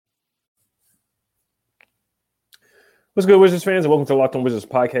What's good, Wizards fans, and welcome to Locked On Wizards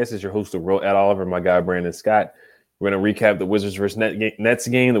podcast. It's your host, the real Ed Oliver, my guy, Brandon Scott. We're going to recap the Wizards versus Nets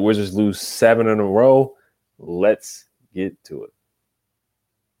game. The Wizards lose 7 in a row. Let's get to it.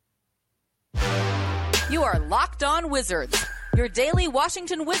 You are Locked On Wizards, your daily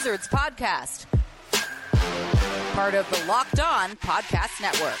Washington Wizards podcast. Part of the Locked On Podcast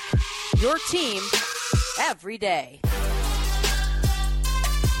Network, your team every day.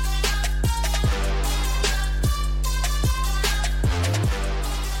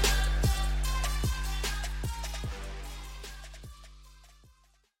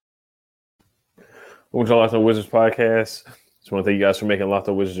 Welcome to Locked On Wizards podcast. Just want to thank you guys for making Locked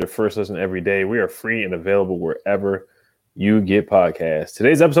On Wizards your first listen every day. We are free and available wherever you get podcasts.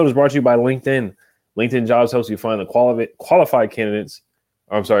 Today's episode is brought to you by LinkedIn. LinkedIn Jobs helps you find the qualified candidates.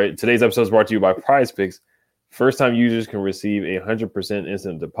 Today's episode is brought to you by Prize Picks. First-time users can receive a 100%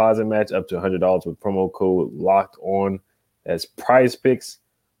 instant deposit match up to $100 with promo code Locked On. That's Prize Picks.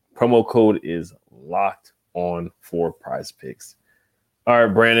 Promo code is Locked On for Prize Picks. All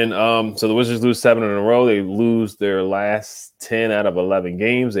right, Brandon. So the Wizards lose 7 in a row. They lose their last 10 out of 11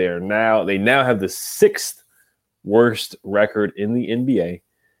 games. They now have the 6th worst record in the NBA.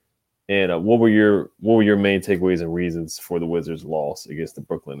 And what were your main takeaways and reasons for the Wizards' loss against the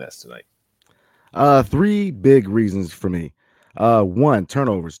Brooklyn Nets tonight? 3 big reasons for me. 1,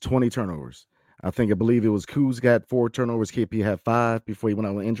 turnovers, 20 turnovers. I believe it was Kuz got 4 turnovers. KP had 5 before he went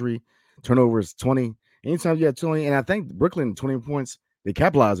out with injury. Turnovers 20. Anytime you have 20, and I think Brooklyn 20 points. They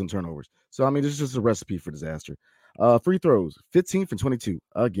capitalize on turnovers. So, this is just a recipe for disaster. Free throws, 15 from 22.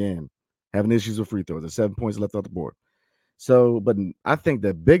 Again, having issues with free throws. There's 7 points left off the board. So, but I think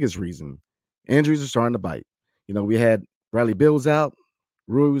the biggest reason, injuries are starting to bite. We had Bradley Beal was out,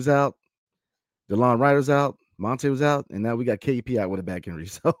 Rui was out, DeLon Wright was out, Monte was out, and now we got KP out with a back injury.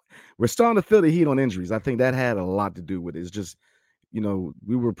 So, we're starting to feel the heat on injuries. I think that had a lot to do with it. It's just,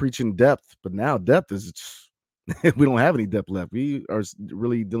 we were preaching depth, but now depth is we don't have any depth left. We are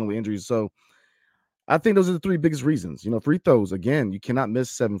really dealing with injuries. So I think those are the 3 biggest reasons. Free throws, again, you cannot miss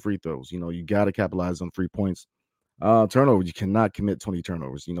 7 free throws. You got to capitalize on 3 points. Turnovers, you cannot commit 20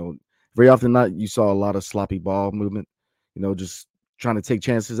 turnovers. Very often not you saw a lot of sloppy ball movement, just trying to take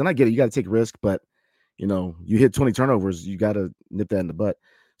chances. And I get it, you got to take risk, but you hit 20 turnovers, you got to nip that in the butt.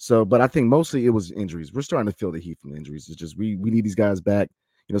 So, but I think mostly it was injuries. We're starting to feel the heat from the injuries. It's just we need these guys back.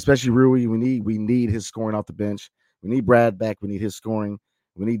 Especially Rui, we need his scoring off the bench. We need Brad back. We need his scoring.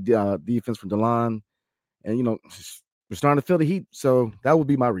 We need defense from DeLon. And, we're starting to feel the heat. So that would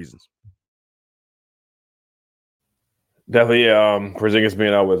be my reasons. Definitely, Porzingis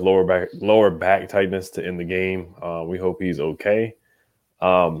being out with lower back tightness to end the game. We hope he's okay.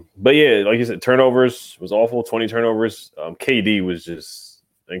 But yeah, like you said, turnovers was awful. 20 turnovers. KD was just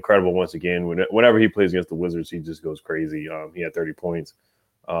incredible once again. Whenever he plays against the Wizards, he just goes crazy. He had 30 points.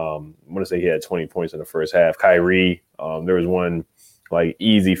 I want to say he had 20 points in the first half. Kyrie, there was one like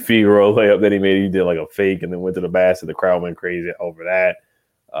easy Figaro layup that he made. He did like a fake and then went to the basket. The crowd went crazy over that.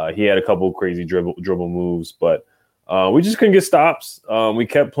 He had a couple crazy dribble moves, but we just couldn't get stops. We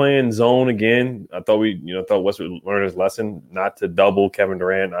kept playing zone again. I thought thought West would learn his lesson not to double Kevin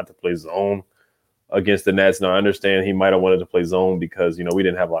Durant, not to play zone against the Nets. Now I understand he might have wanted to play zone because we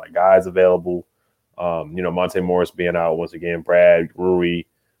didn't have a lot of guys available. Monte Morris being out once again, Brad, Rui,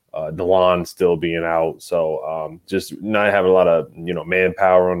 DeLon still being out. So just not having a lot of,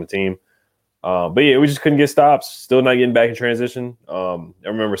 manpower on the team. But yeah, we just couldn't get stops. Still not getting back in transition. I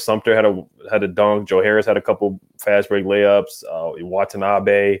remember Sumter had a dunk. Joe Harris had a couple fast break layups.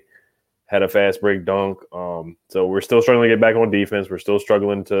 Watanabe had a fast break dunk. So we're still struggling to get back on defense. We're still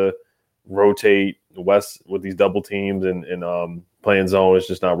struggling to rotate West with these double teams and playing zone. It's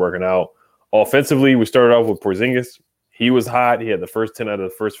just not working out. Offensively, we started off with Porzingis. He was hot. He had the first 10 out of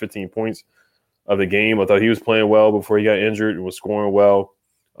the first 15 points of the game. I thought he was playing well before he got injured and was scoring well.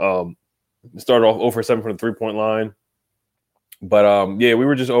 Started off 0 for 7 from the three-point line. But, we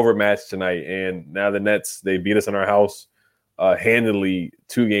were just overmatched tonight. And now the Nets, they beat us in our house handily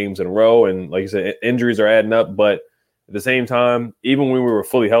 2 games in a row. And like you said, injuries are adding up. But at the same time, even when we were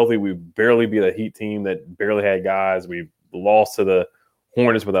fully healthy, we barely beat a Heat team that barely had guys. We lost to the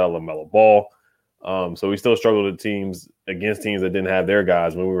Hornets without LaMelo Ball. So we still struggled against teams that didn't have their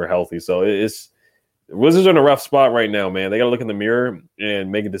guys when we were healthy. So the Wizards are in a rough spot right now, man. They got to look in the mirror and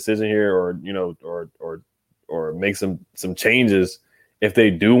make a decision here or make some changes if they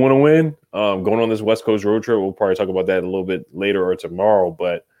do want to win. Going on this West Coast road trip, we'll probably talk about that a little bit later or tomorrow.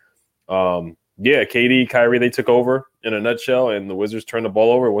 But, KD, Kyrie, they took over in a nutshell, and the Wizards turned the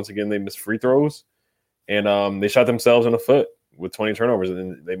ball over. Once again, they missed free throws, and they shot themselves in the foot with 20 turnovers,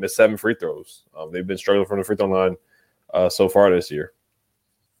 and they missed 7 free throws. They've been struggling from the free throw line so far this year.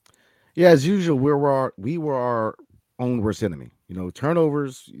 Yeah, as usual, we were our own worst enemy.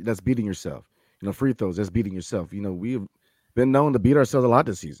 Turnovers, that's beating yourself. Free throws, that's beating yourself. We've been known to beat ourselves a lot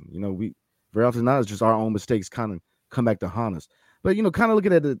this season. We very often not, it's just our own mistakes kind of come back to haunt us. But kind of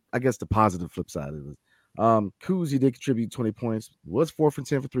looking at I guess the positive flip side of it. Kuz, he did contribute 20 points, was 4 for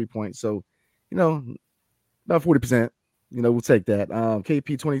 10 for 3 points. So, about 40%. We'll take that.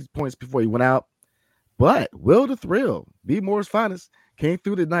 KP 20 points before he went out. But Will the Thrill, B Moore's finest, came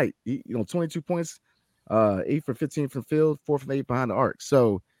through tonight. 22 points, 8 for 15 from field, 4 from 8 behind the arc.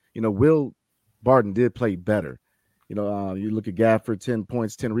 So, Will Barton did play better. You look at Gafford, 10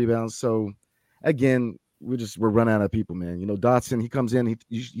 points, 10 rebounds. So, again, we're running out of people, man. Dotson, he comes in,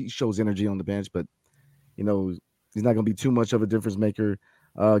 he shows energy on the bench, but, he's not going to be too much of a difference maker.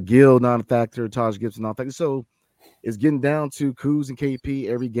 Gill, non-factor, Taj Gibson, non-factor. So, it's getting down to Kuz and KP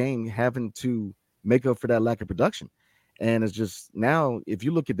every game having to make up for that lack of production. And it's just now, if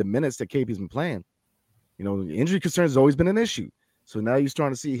you look at the minutes that KP's been playing, injury concerns has always been an issue. So now you're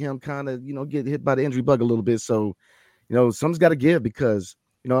starting to see him kind of, get hit by the injury bug a little bit. So, something's got to give because,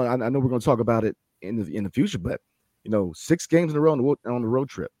 I know we're going to talk about it in the future, but, 6 games in a row on the road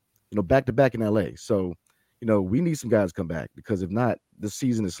trip, back to back in LA. So, we need some guys to come back because if not, the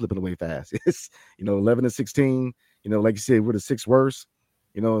season is slipping away fast. It's, 11-16, like you said, we're the 6th worst.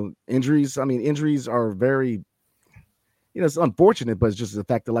 Injuries. I mean, injuries are very, it's unfortunate, but it's just a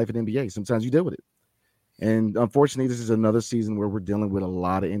fact of life in the NBA. Sometimes you deal with it. And unfortunately, this is another season where we're dealing with a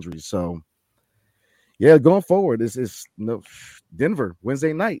lot of injuries. So, yeah, going forward, it's Denver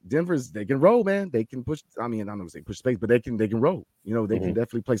Wednesday night. They can roll, man. They can push. I mean, I don't know if they push space, but they can roll. They can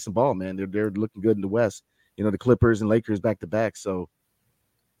definitely play some ball, man. They're looking good in the West. The Clippers and Lakers back to back. So,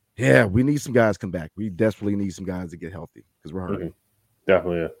 yeah, we need some guys come back. We desperately need some guys to get healthy because we're hurting.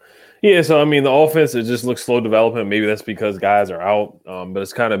 Definitely. Yeah. So, I mean, the offense, it just looks slow development. Maybe that's because guys are out, but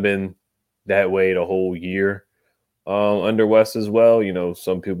it's kind of been that way the whole year under West as well.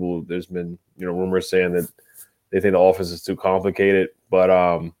 Some people, there's been, rumors saying that they think the offense is too complicated, but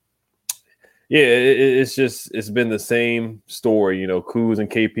yeah, it's been the same story. Kuz and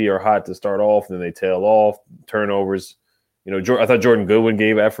KP are hot to start off, and then they tail off. Turnovers. I thought Jordan Goodwin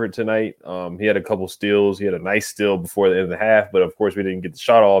gave effort tonight. He had a couple steals. He had a nice steal before the end of the half, but of course we didn't get the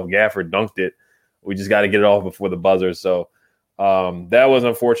shot off. Gafford dunked it. We just got to get it off before the buzzer. So that was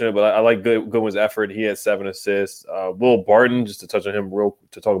unfortunate, but I like Goodwin's effort. He had 7 assists. Will Barton, just to touch on him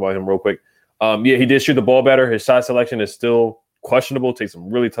talk about him real quick. Yeah, he did shoot the ball better. His shot selection is still questionable. Takes some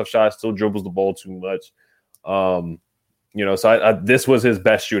really tough shots. Still dribbles the ball too much. So this was his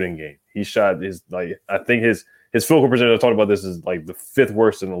best shooting game. He shot I think his field goal percentage, I talked about this, is like the 5th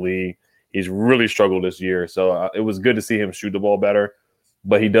worst in the league. He's really struggled this year. So it was good to see him shoot the ball better,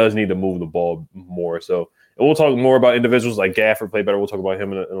 but he does need to move the ball more. So we'll talk more about individuals like Gafford play better. We'll talk about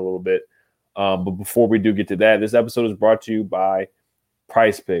him in a little bit. But before we do get to that, this episode is brought to you by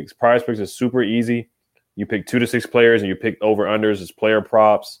Prize Picks. Prize Picks is super easy. You pick 2 to 6 players and you pick over-unders. It's player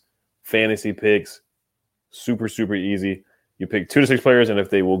props, fantasy picks. Super, super easy. You pick 2 to 6 players, and if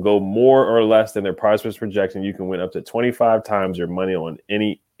they will go more or less than their Prize Picks projection, you can win up to 25 times your money on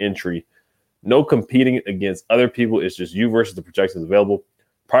any entry. No competing against other people. It's just you versus the projections available.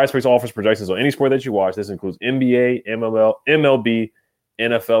 Prize Picks offers projections on any sport that you watch. This includes NBA, MLB,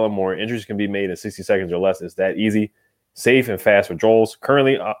 NFL, and more. Entries can be made in 60 seconds or less. It's that easy. Safe and fast withdrawals.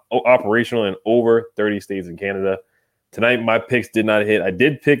 Currently operational in over 30 states in Canada. Tonight, my picks did not hit. I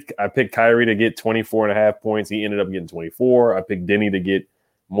picked Kyrie to get 24.5 points. He ended up getting 24. I picked Denny to get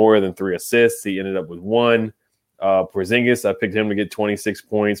more than 3 assists. He ended up with 1. Porzingis, I picked him to get 26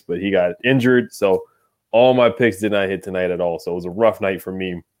 points, but he got injured. So all my picks did not hit tonight at all. So it was a rough night for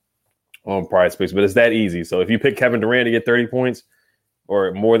me on Prize Picks, but it's that easy. So if you pick Kevin Durant to get 30 points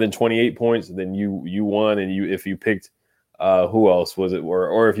or more than 28 points, then you won. And if you picked who else was it?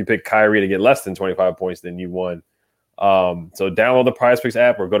 Or if you picked Kyrie to get less than 25 points, then you won. So download the Prize Picks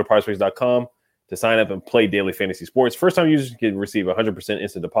app or go to prizepicks.com to sign up and play daily fantasy sports. First time users can receive 100%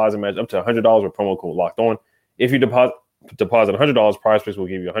 instant deposit match up to $100 with promo code locked on. If you deposit $100, Prize Picks will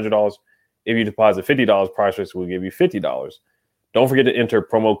give you $100. If you deposit $50, Prize Picks will give you $50. Don't forget to enter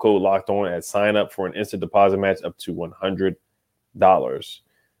promo code locked on at sign up for an instant deposit match up to $100.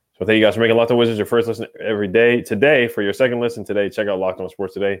 So thank you guys for making Locked On Wizards your first listen every day. Today, for your second listen today, check out Locked On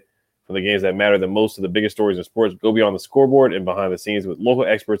Sports Today. For the games that matter the most to the biggest stories in sports, go beyond the scoreboard and behind the scenes with local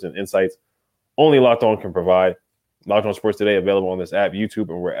experts and insights only Locked On can provide. Locked On Sports Today, available on this app, YouTube,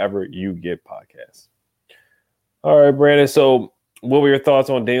 and wherever you get podcasts. All right, Brandon. So what were your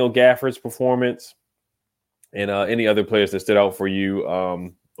thoughts on Daniel Gafford's performance and any other players that stood out for you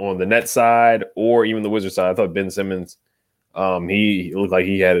on on the net side or even the Wizards side. I thought Ben Simmons, he looked like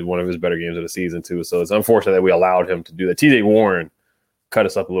he had one of his better games of the season too. So it's unfortunate that we allowed him to do that. TJ Warren cut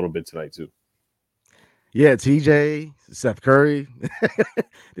us up a little bit tonight too. Yeah, TJ, Seth Curry,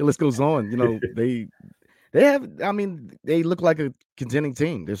 the list goes on. You know, they have. I mean, they look like a contending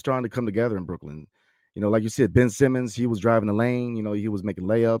team. They're starting to come together in Brooklyn. You know, like you said, Ben Simmons, he was driving the lane. You know, he was making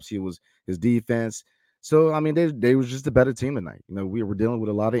layups. He was his defense. So I mean, they were just a better team tonight. You know, we were dealing with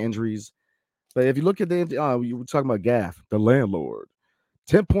a lot of injuries. But if you look at you were talking about Gaff, the landlord,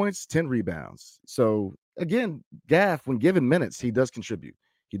 10 points, 10 rebounds. So again, Gaff, when given minutes, he does contribute.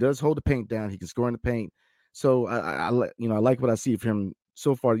 He does hold the paint down. He can score in the paint. So I like what I see from him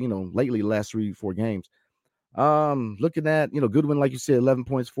so far. You know, lately, last 3-4 games. Looking at Goodwin, like you said, 11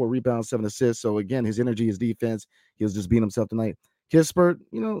 points, 4 rebounds, 7 assists. So again, his energy, his defense, he was just beating himself tonight. Kispert,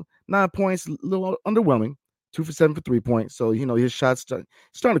 9 points, a little underwhelming. 2 for 7 for 3 points. So his shots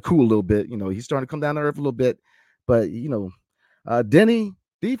starting to cool a little bit. He's starting to come down to earth a little bit. But Denny,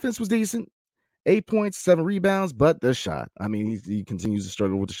 defense was decent. 8 points, 7 rebounds, but the shot. I mean, he continues to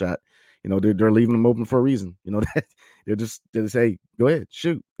struggle with the shot. They're leaving him open for a reason. They're just hey, go ahead,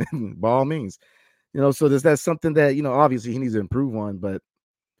 shoot, by all means. So that's something that obviously he needs to improve on. But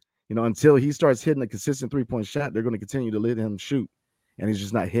until he starts hitting a consistent 3-point shot, they're going to continue to let him shoot, and he's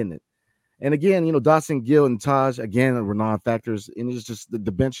just not hitting it. And again, Dawson, Gill, and Taj again were non-factors, and it's just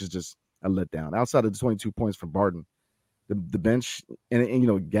the bench is just a letdown. Outside of the 22 points from Barton, the bench and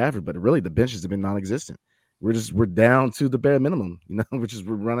Gafford, but really the benches have been non-existent. We're down to the bare minimum, which is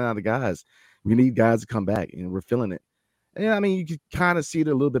we're running out of guys. We need guys to come back, and we're feeling it. And I mean, you could kind of see a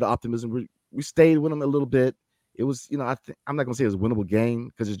little bit of optimism. We stayed with them a little bit. It was, I'm not gonna say it was a winnable game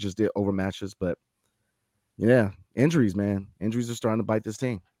because it's just their overmatches, but yeah, injuries, man. Injuries are starting to bite this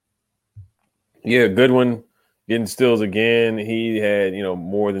team. Yeah, Goodwin getting steals again. He had,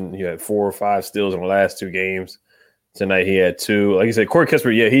 he had 4 or 5 steals in the last 2 games. Tonight he had 2. Like you said, Corey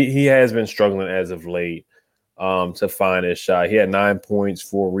Kispert, yeah, he has been struggling as of late to find his shot. He had 9 points,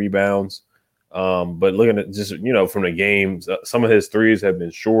 4 rebounds. But looking at just, from the games, some of his threes have been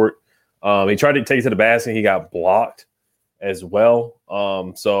short. He tried to take it to the basket. He got blocked as well.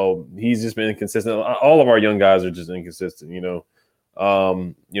 So he's just been inconsistent. All of our young guys are just inconsistent,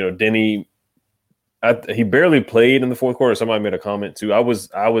 Denny, he barely played in the fourth quarter. Somebody made a comment too. I was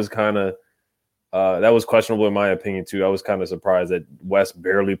kind of that was questionable in my opinion too. I was kind of surprised that West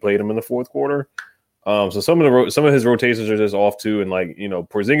barely played him in the fourth quarter. So some of his rotations are just off too, and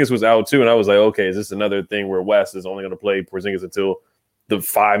Porzingis was out too, and I was like, okay, is this another thing where West is only going to play Porzingis until the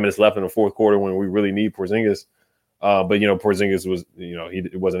 5 minutes left in the fourth quarter when we really need Porzingis? But Porzingis was he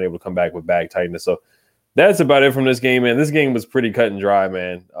wasn't able to come back with back tightness. So that's about it from this game, man. This game was pretty cut and dry,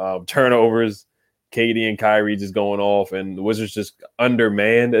 man. Turnovers. KD and Kyrie just going off, and the Wizards just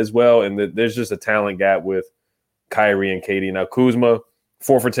undermanned as well. And there's just a talent gap with Kyrie and KD. Now, Kuzma,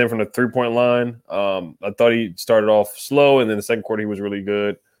 4 for 10 from the 3-point line. I thought he started off slow, and then the second quarter he was really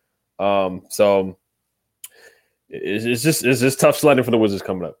good. So it's just tough sledding for the Wizards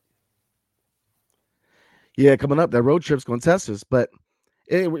coming up. Yeah, coming up, that road trip's going to test us. But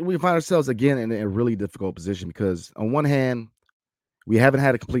we find ourselves again in a really difficult position because on one hand, we haven't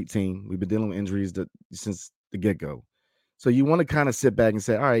had a complete team. We've been dealing with injuries since the get-go. So you want to kind of sit back and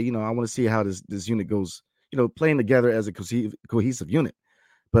say, all right, I want to see how this unit goes, playing together as a cohesive unit.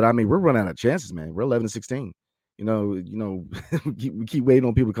 But, I mean, we're running out of chances, man. We're 11-16. We keep waiting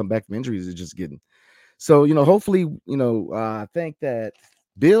on people to come back from injuries. It's just getting. So, hopefully, I think that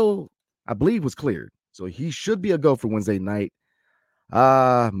Bill, I believe, was cleared. So he should be a go for Wednesday night.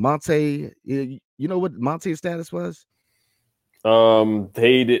 Monte, you know what Monte's status was?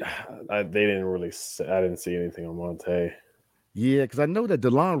 They didn't really. I didn't see anything on Monte. Yeah, because I know that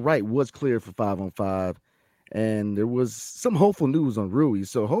DeLon Wright was cleared for 5-on-5, and there was some hopeful news on Rui.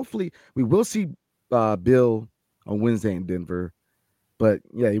 So hopefully we will see Bill on Wednesday in Denver. But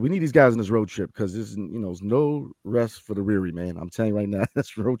yeah, we need these guys on this road trip because there's no rest for the weary, man. I'm telling you right now,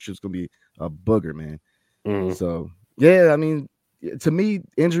 this road trip's gonna be a booger, man. Mm-hmm. So yeah, I mean, to me,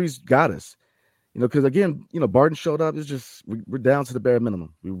 injuries got us. Because again, Barton showed up. It's just we're down to the bare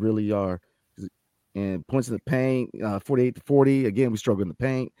minimum. We really are. And points in the paint, 48-40. Again, we struggle in the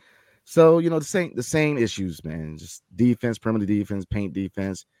paint. So the same issues, man. Just defense, perimeter defense, paint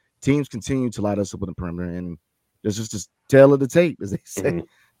defense. Teams continue to light us up with the perimeter, and there's just this tail of the tape, as they say. Mm-hmm.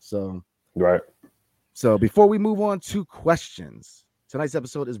 So right. So before we move on to questions, tonight's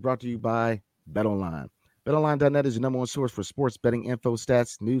episode is brought to you by BetOnline. BetOnline.net is your number one source for sports betting info,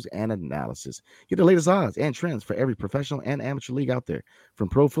 stats, news, and analysis. Get the latest odds and trends for every professional and amateur league out there, from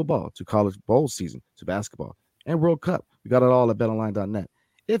pro football to college bowl season to basketball and World Cup. We got it all at BetOnline.net.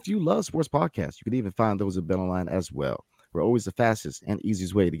 If you love sports podcasts, you can even find those at BetOnline as well. We're always the fastest and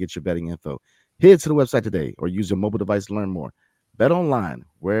easiest way to get your betting info. Head to the website today or use your mobile device to learn more. BetOnline,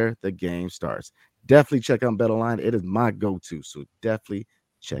 where the game starts. Definitely check out BetOnline. It is my go-to, so definitely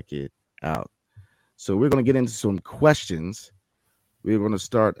check it out. So we're going to get into some questions. We're going to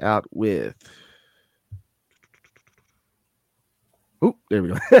start out with there we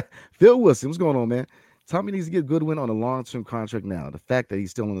go. Phil Wilson, what's going on, man? Tommy needs to get Goodwin on a long-term contract now. The fact that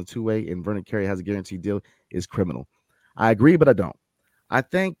he's still on the two-way and Vernon Carey has a guaranteed deal is criminal. I agree, but I don't. I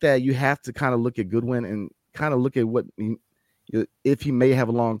think that you have to kind of look at Goodwin and kind of look at if he may have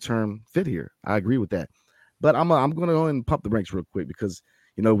a long-term fit here. I agree with that. But I'm going to go and pump the brakes real quick because,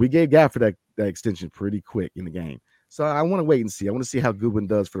 we gave Gafford that extension pretty quick in the game. So I want to wait and see. I want to see how Goodwin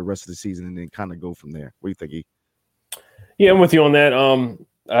does for the rest of the season and then kind of go from there. What do you think, E? Yeah, I'm with you on that.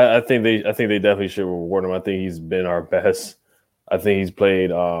 I think they definitely should reward him. I think he's been our best. I think he's played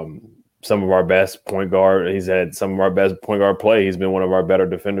some of our best point guard. He's had some of our best point guard play. He's been one of our better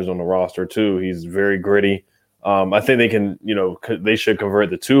defenders on the roster too. He's very gritty. I think they can, they should convert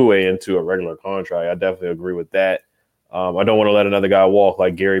the two-way into a regular contract. I definitely agree with that. I don't want to let another guy walk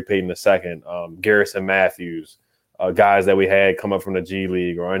like Gary Payton II, Garrison Matthews, guys that we had come up from the G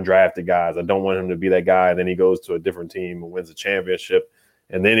League or undrafted guys. I don't want him to be that guy. And then he goes to a different team and wins a championship.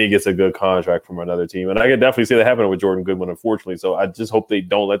 And then he gets a good contract from another team. And I can definitely see that happening with Jordan Goodwin, unfortunately. So I just hope they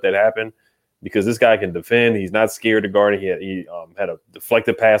don't let that happen because this guy can defend. He's not scared to guard. He had a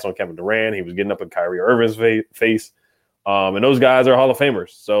deflected pass on Kevin Durant. He was getting up in Kyrie Irving's face. And those guys are Hall of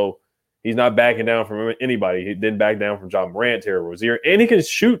Famers. So he's not backing down from anybody. He didn't back down from John Morant, Terry Rozier. And he can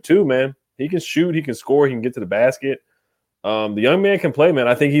shoot too, man. He can shoot. He can score. He can get to the basket. The young man can play, man.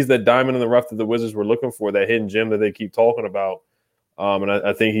 I think he's that diamond in the rough that the Wizards were looking for, that hidden gem that they keep talking about. And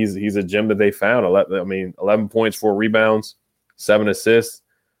I think he's a gem that they found. 11 points, 4 rebounds, 7 assists.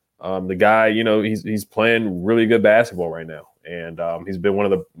 The guy, he's playing really good basketball right now, and he's been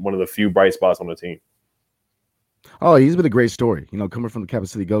one of the few bright spots on the team. Oh, he's been a great story. Coming from the Capital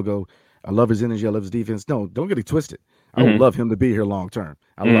City Go-Go. I love his energy. I love his defense. No, don't get it twisted. I would love him to be here long term.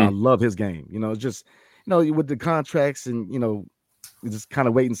 I love his game. It's just with the contracts and just kind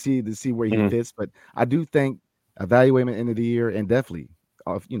of wait and see where he fits. But I do think evaluate him at the end of the year, and definitely,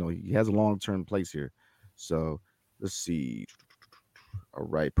 he has a long-term place here. So let's see. All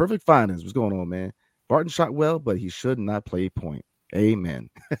right. Perfect Finance. What's going on, man? Barton shot well, but he should not play point. Amen.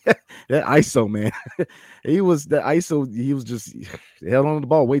 That ISO, man. He was just held on the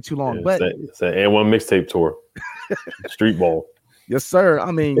ball way too long. But it's an A1 mixtape tour. Street ball. Yes, sir.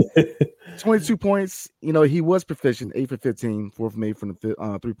 22 points. He was proficient. 8 for 15, 4 from 8 from the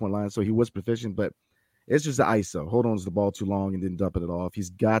 3-point line. So he was proficient, but it's just the ISO. Hold on to the ball too long and then dumping it off. He's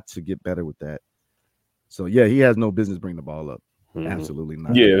got to get better with that. So, yeah, he has no business bringing the ball up. Absolutely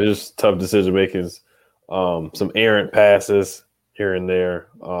not. Yeah, it was just tough decision makings. Some errant passes here and there.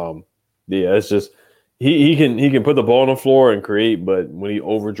 It's just he can put the ball on the floor and create, but when he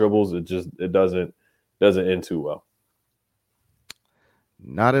over dribbles, it doesn't end too well.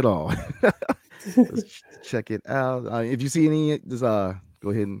 Not at all. Let's check it out. If you see any, just go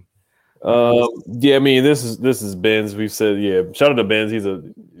ahead and. This is Benz. We've said, shout out to Benz.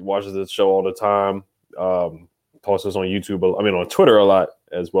 He watches this show all the time. Posts us on YouTube. On Twitter a lot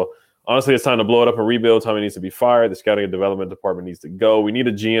as well. Honestly, it's time to blow it up and rebuild. Tommy needs to be fired. The scouting and development department needs to go. We need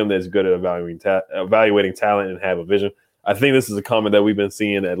a GM that's good at evaluating talent and have a vision. I think this is a comment that we've been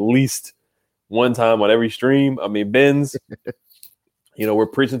seeing at least one time on every stream. Benz, we're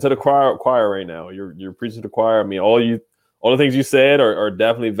preaching to the choir right now. You're preaching to the choir. All the things you said are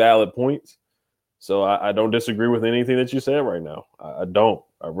definitely valid points. So I don't disagree with anything that you said right now. I don't.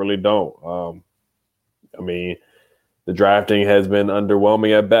 I really don't. The drafting has been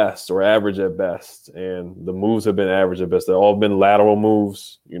underwhelming at best or average at best, and the moves have been average at best. They've all been lateral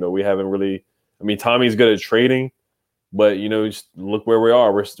moves. We haven't really – Tommy's good at trading, but, just look where we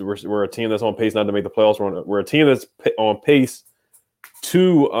are. We're a team that's on pace not to make the playoffs. We're a team that's on pace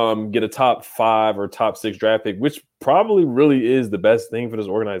to get a top 5 or top 6 draft pick, which probably really is the best thing for this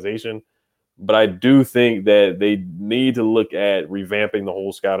organization. But I do think that they need to look at revamping the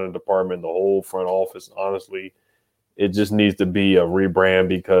whole scouting department, the whole front office. Honestly, it just needs to be a rebrand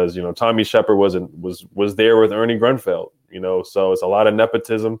because, Tommy Shepard was there with Ernie Grunfeld, so it's a lot of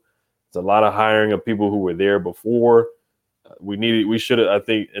nepotism. It's a lot of hiring of people who were there before. We should have, I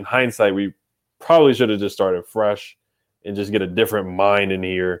think in hindsight, we probably should have just started fresh and just get a different mind in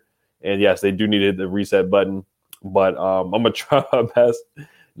here. And yes, they do need to hit the reset button, but I'm going to try my best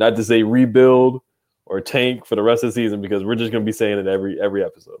not to say rebuild or tank for the rest of the season because we're just going to be saying it every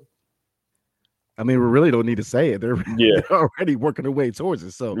episode. I mean, we really don't need to say it. They're already working their way towards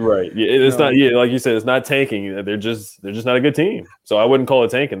it. So right, yeah, it's not. Yeah, like you said, it's not tanking. They're just not a good team. So I wouldn't call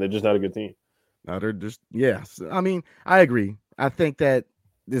it tanking. They're just not a good team. No, they're just I mean, I agree. I think that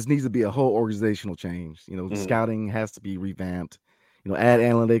this needs to be a whole organizational change. Scouting has to be revamped. Add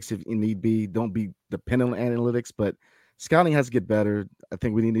analytics if need be. Don't be dependent on analytics, but scouting has to get better. I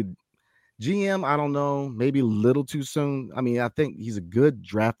think we need GM. I don't know, maybe a little too soon. I mean, I think he's a good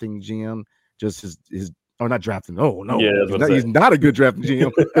drafting GM. Just his or not drafting. Oh no, he's not a good drafting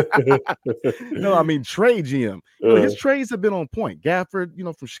GM. No, I mean trade GM. His trades have been on point. Gafford,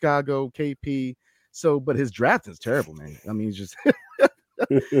 from Chicago, KP. So, but his drafting is terrible, man. I mean, just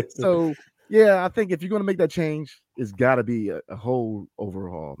so. Yeah, I think if you're going to make that change, it's got to be a whole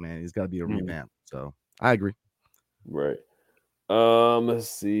overhaul, man. It's got to be a revamp. So I agree. Right. Let's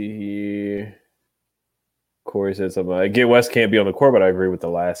see here. Corey said something. Again, West can't be on the court, but I agree with the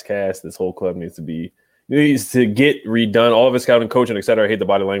last cast. This whole club needs to get redone. All of his scouting, coaching, etc. I hate the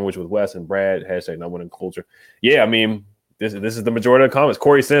body language with Wes and Brad. # not winning culture. Yeah, I mean, this is the majority of the comments.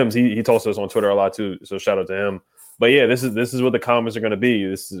 Corey Sims, he told us on Twitter a lot too. So shout out to him. But yeah, this is what the comments are going to be.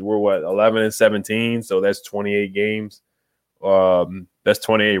 We're 11-17, so that's 28 games. That's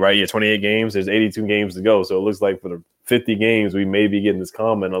 28, right? Yeah, 28 games. There's 82 games to go. So it looks like for the 50 games, we may be getting this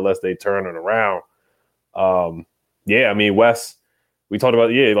comment unless they turn it around. Yeah, I mean, Wes, we talked about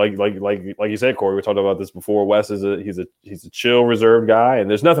like you said, Corey. We talked about this before. Wes is he's a chill, reserved guy, and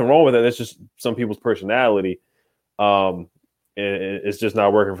there's nothing wrong with it. It's just some people's personality. It's just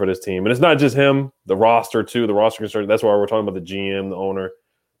not working for this team. And it's not just him, the roster too, the roster construction. That's why we're talking about the GM, the owner,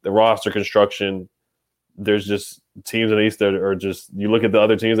 the roster construction. There's just teams in the East that are just, you look at the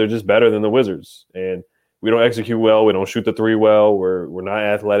other teams, they're just better than the Wizards. And we don't execute well. We don't shoot the three well. We're not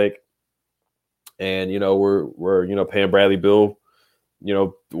athletic. And, we're paying Bradley Beal,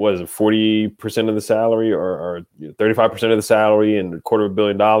 what is it, 40% of the salary or 35% of the salary and $250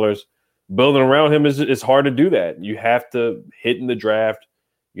 million. Building around him is hard to do that. You have to hit in the draft.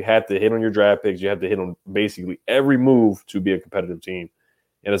 You have to hit on your draft picks. You have to hit on basically every move to be a competitive team.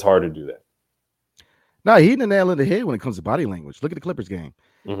 And it's hard to do that. No, he hit the nail in the head when it comes to body language. Look at the Clippers game.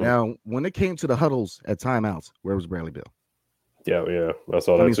 Mm-hmm. Now, when it came to the huddles at timeouts, where was Bradley Beal? Yeah. I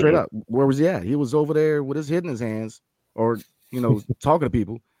saw that. I mean, straight up, where was he at? He was over there with his head in his hands or, talking to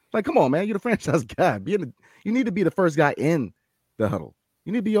people. Like, come on, man, you're the franchise guy. You need to be the first guy in the huddle.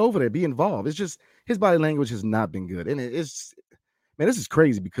 You need to be over there, be involved. It's just his body language has not been good. And this is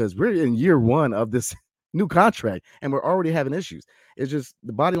crazy because we're in year one of this new contract and we're already having issues. It's just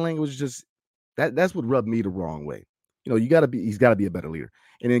the body language that's what rubbed me the wrong way. He's got to be a better leader.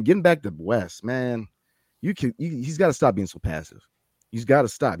 And then getting back to West, man, he's got to stop being so passive. He's got to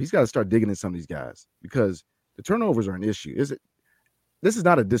stop. He's got to start digging in some of these guys because the turnovers are an issue. This is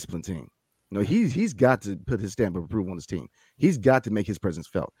not a disciplined team. He's got to put his stamp of approval on his team. He's got to make his presence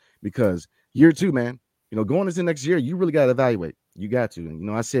felt because year two, man, going into next year, you really got to evaluate. You got to.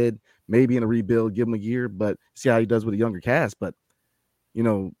 And, I said maybe in a rebuild, give him a year, but see how he does with a younger cast. But,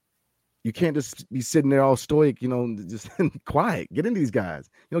 you can't just be sitting there all stoic, just quiet. Get into these guys.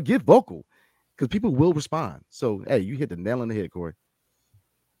 Get vocal because people will respond. So, hey, you hit the nail on the head, Corey.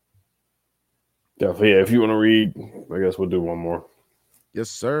 Definitely. Yeah, if you want to read, I guess we'll do one more. Yes,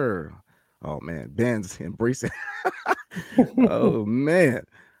 sir. Oh man, Ben's embracing. Oh man,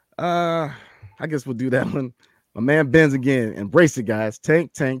 I guess we'll do that one. My man Ben's again. Embrace it, guys.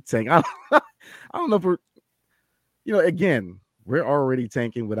 Tank. I don't know if we're, again, we're already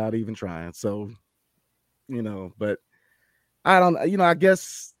tanking without even trying. So, but I don't. I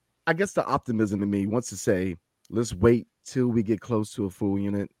guess the optimism in me wants to say, let's wait till we get close to a full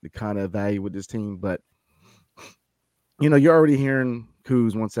unit to kind of evaluate this team. But you're already hearing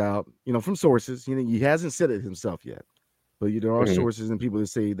Kuz wants out, from sources. He hasn't said it himself yet, but there are sources and people that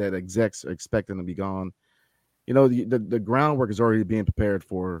say that execs are expecting to be gone. The groundwork is already being prepared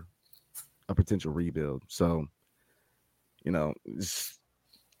for a potential rebuild. So,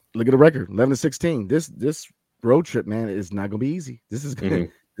 look at the record, 11-16. This road trip, man, is not going to be easy. This is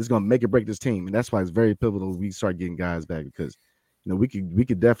going to make or break this team, and that's why it's very pivotal we start getting guys back because we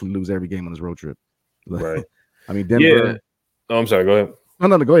could definitely lose every game on this road trip. Right. I mean, Denver. Yeah. Oh, I'm sorry. Go ahead.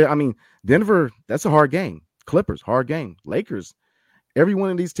 No, go ahead. I mean, Denver, that's a hard game. Clippers, hard game. Lakers, every one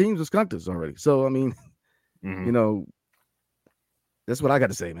of these teams has skunked us already. So, I mean, that's what I got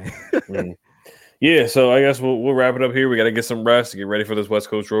to say, man. Yeah, so I guess we'll wrap it up here. We got to get some rest to get ready for this West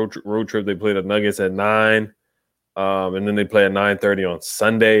Coast road trip. They play the Nuggets at 9, and then they play at 9:30 on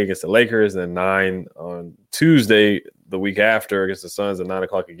Sunday against the Lakers, and then 9 on Tuesday the week after against the Suns at 9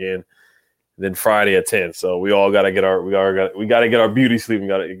 o'clock again. Then Friday at 10. So we all got to get our beauty sleep and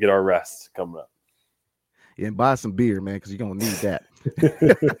got to get our rest coming up. and buy some beer, man, because you're gonna need that.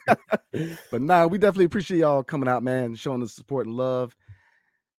 But nah, we definitely appreciate y'all coming out, man, showing us support and love.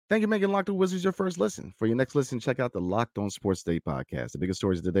 Thank you for making Locked On Wizards your first listen. For your next listen, check out the Locked On Sports Day podcast. The biggest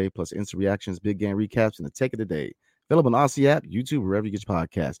stories of the day, plus instant reactions, big game recaps, and the take of the day. Available on Aussie app, YouTube, wherever you get your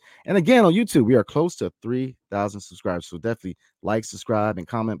podcast. And again, on YouTube, we are close to 3,000 subscribers. So definitely like, subscribe, and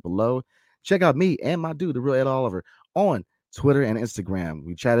comment below. Check out me and my dude, the real Ed Oliver, on Twitter and Instagram.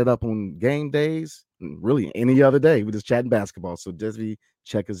 We chatted up on game days, really any other day. We just chatting basketball. So definitely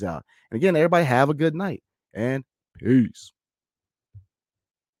check us out. And again, everybody have a good night and peace.